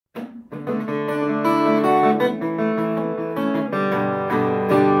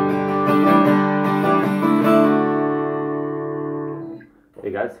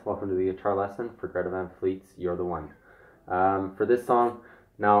guys, welcome to the guitar lesson for Greta Van Fleet's You're the One. For this song,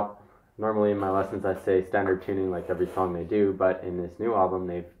 now normally in my lessons I say standard tuning like every song they do, but in this new album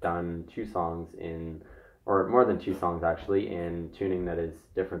they've done two songs in, or more than two songs actually, in tuning that is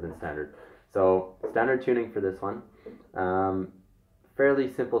different than standard. So standard tuning for this one,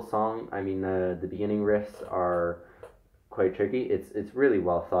 fairly simple song. I mean the beginning riffs are quite tricky. It's really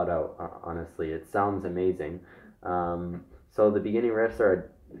well thought out, honestly. It sounds amazing. So the beginning riffs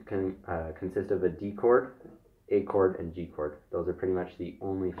consist of a D chord, A chord, and G chord. Those are pretty much the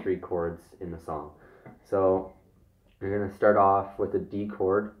only three chords in the song. So you're going to start off with a D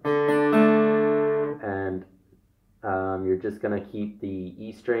chord, and you're just going to keep the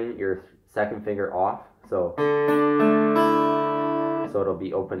E string, your second finger off. So it'll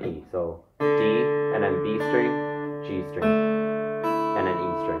be open E. So D, and then B string, G string, and then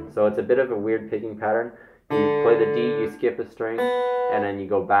E string. So it's a bit of a weird picking pattern. You play the D, you skip a string, and then you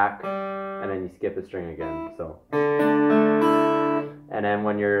go back, and then you skip a string again. So, and then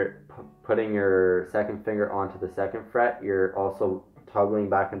when you're putting your second finger onto the second fret, you're also toggling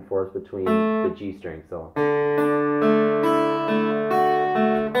back and forth between the G string. So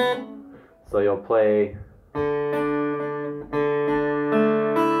you'll play, and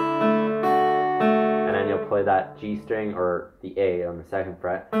then you'll play that G string or the A on the second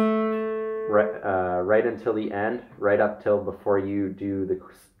fret. Right until the end, right up till before you do the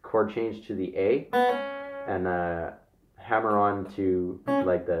chord change to the A, and hammer on to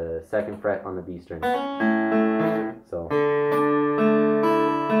like the second fret on the B string. So,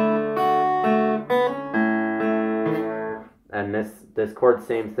 and this chord,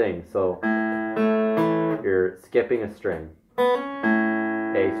 same thing. So you're skipping a string,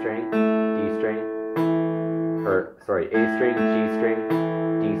 A string, D string, or sorry, A string, G string,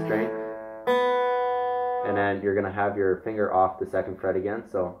 D string. And then you're going to have your finger off the second fret again,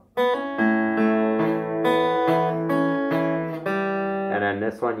 so. And then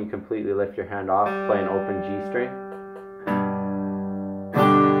this one, you completely lift your hand off, play an open G string.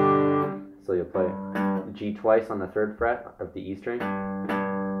 So you'll play G twice on the third fret of the E string.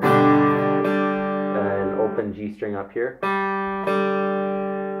 And open G string up here,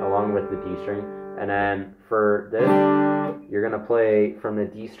 along with the D string. And then for this, you're going to play from the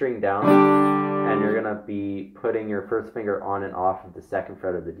D string down, and you're going to be putting your first finger on and off of the second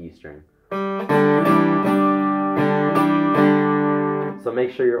fret of the D string. So make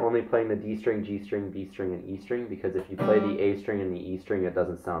sure you're only playing the D string, G string, B string, and E string, because if you play the A string and the E string, it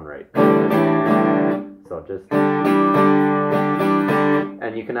doesn't sound right. So just...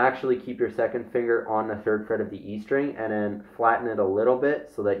 And you can actually keep your second finger on the third fret of the E string and then flatten it a little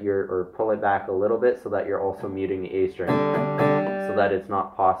bit so that or pull it back a little bit so that you're also muting the A string, so that it's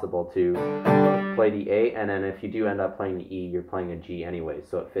not possible to play the A, and then if you do end up playing the E, you're playing a G anyway,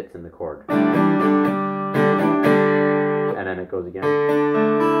 so it fits in the chord. And then it goes again.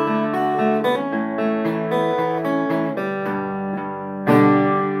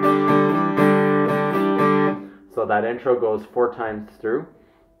 So that intro goes 4 times through,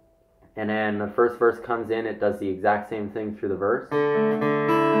 and then the first verse comes in, it does the exact same thing through the verse.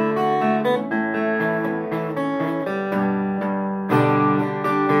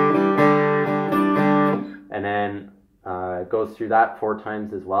 And then it goes through that 4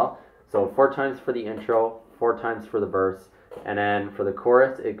 times as well. So 4 times for the intro, 4 times for the verse, and then for the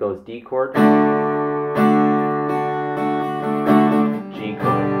chorus it goes D chord, G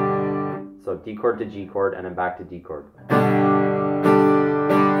chord. So D chord to G chord, and then back to D chord. G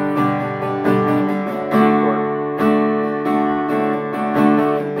chord,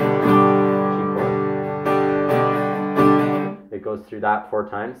 G chord. It goes through that 4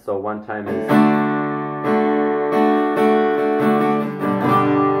 times. So one time is...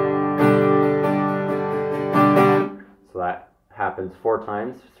 So that happens 4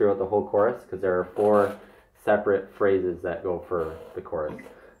 times throughout the whole chorus, because there are 4 separate phrases that go for the chorus.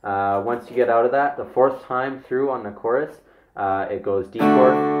 Once you get out of that, the 4th time through on the chorus, it goes D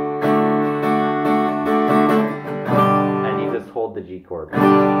chord, and you just hold the G chord.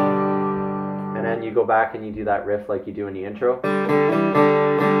 And then you go back and you do that riff like you do in the intro.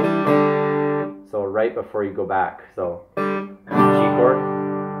 So right before you go back, so G chord,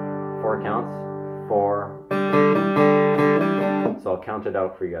 4 counts, 4. So I'll count it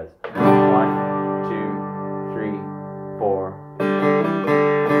out for you guys. 1, 2, 3, 4.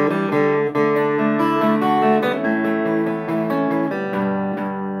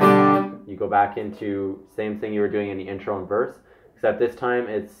 Go back into same thing you were doing in the intro and verse, except this time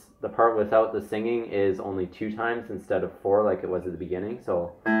it's the part without the singing is only 2 times instead of 4 like it was at the beginning.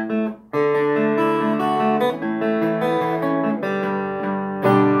 So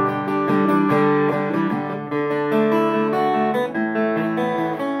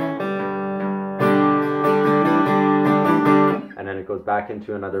goes back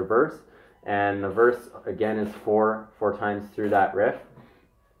into another verse, and the verse again is four times through that riff,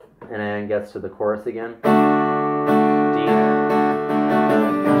 and then gets to the chorus again. D, G,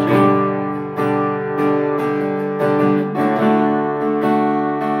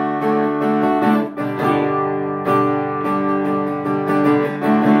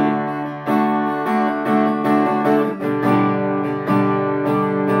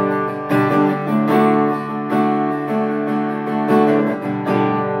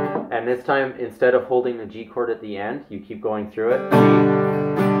 and this time, instead of holding the G chord at the end, you keep going through it.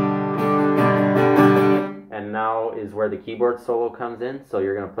 And now is where the keyboard solo comes in. So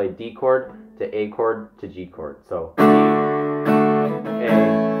you're going to play D chord to A chord to G chord. So A,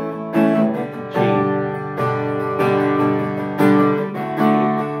 G,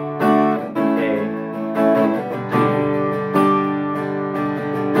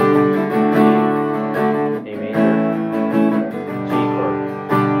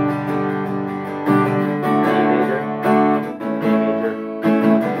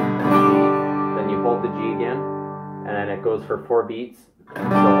 for 4 beats. So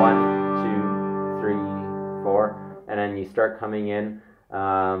 1, 2, 3, 4, and then you start coming in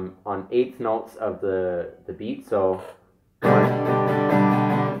on eighth notes of the beat. So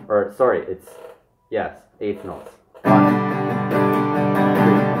 1, or sorry, it's eighth notes. 1,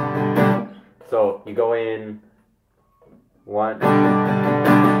 3. So you go in 1.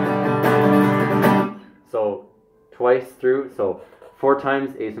 So twice through. So 4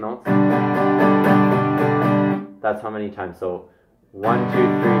 times eighth notes. That's how many times. So 1, 2, 3,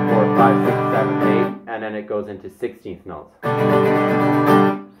 4, 5, 6, 7, 8, and then it goes into 16th notes.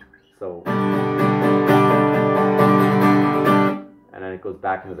 So, and then it goes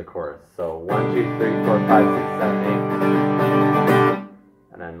back into the chorus. So 1, 2, 3, 4, 5, 6, 7, 8,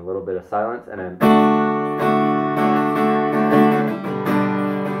 and then a little bit of silence, and then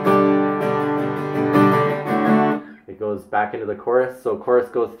it goes back into the chorus. So chorus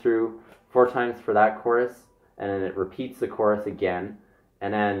goes through 4 times for that chorus, and then it repeats the chorus again,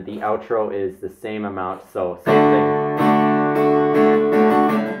 and then the outro is the same amount, so same thing.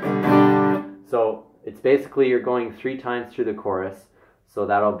 So it's basically you're going 3 times through the chorus, so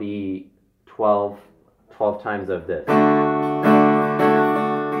that'll be 12 times of this.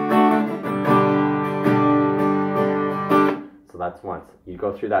 So that's once. You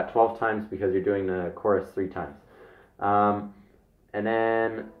go through that 12 times because you're doing the chorus 3 times. And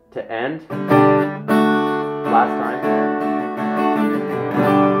then to end, last time,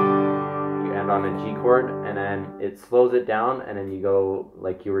 you end on a G chord, and then it slows it down, and then you go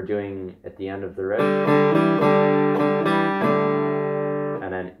like you were doing at the end of the riff,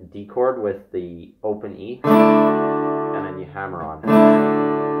 and then D chord with the open E, and then you hammer on.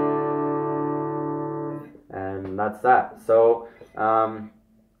 And that's that. So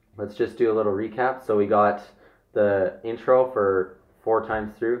let's just do a little recap. So we got the intro for 4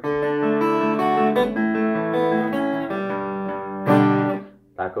 times through.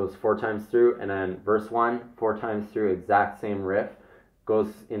 That goes 4 times through, and then verse 1, 4 times through, exact same riff.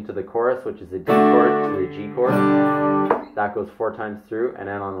 Goes into the chorus, which is a D chord to the G chord. That goes 4 times through, and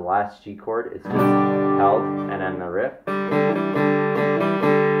then on the last G chord, it's just held, and then the riff.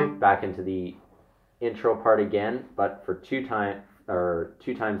 Back into the intro part again, but for 2 times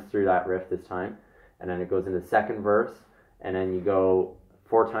through that riff this time, and then it goes into the second verse, and then you go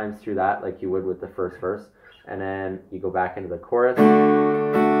 4 times through that like you would with the first verse, and then you go back into the chorus,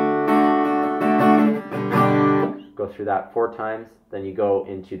 go through that 4 times, then you go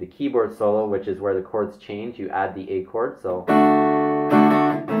into the keyboard solo, which is where the chords change. You add the A chord, so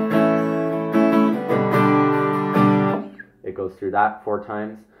it goes through that 4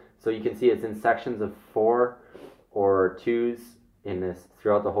 times. So you can see it's in sections of 4 or 2s in this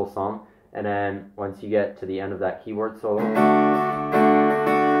throughout the whole song. And then once you get to the end of that keyboard solo, 1,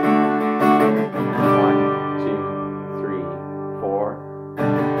 2, 3, 4,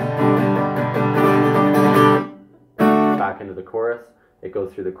 back into the chorus. It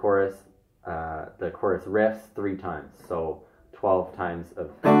goes through the chorus riffs 3 times, so 12 times of.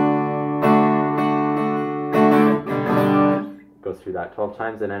 Goes through that 12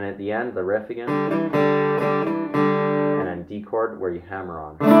 times, and then at the end, the riff again, and then D chord where you hammer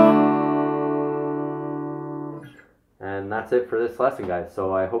on. And that's it for this lesson, guys.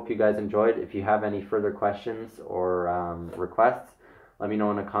 So I hope you guys enjoyed. If you have any further questions or requests, let me know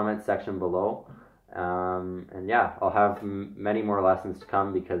in the comment section below. And yeah, I'll have many more lessons to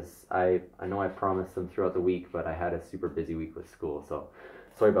come because I know I promised them throughout the week, but I had a super busy week with school. So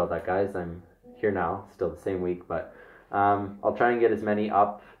sorry about that, guys. I'm here now, still the same week, but I'll try and get as many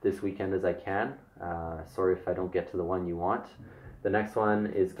up this weekend as I can. Sorry if I don't get to the one you want. the next one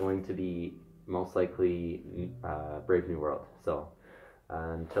is going to be most likely Brave New World. So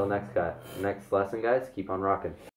until next lesson, guys, keep on rocking.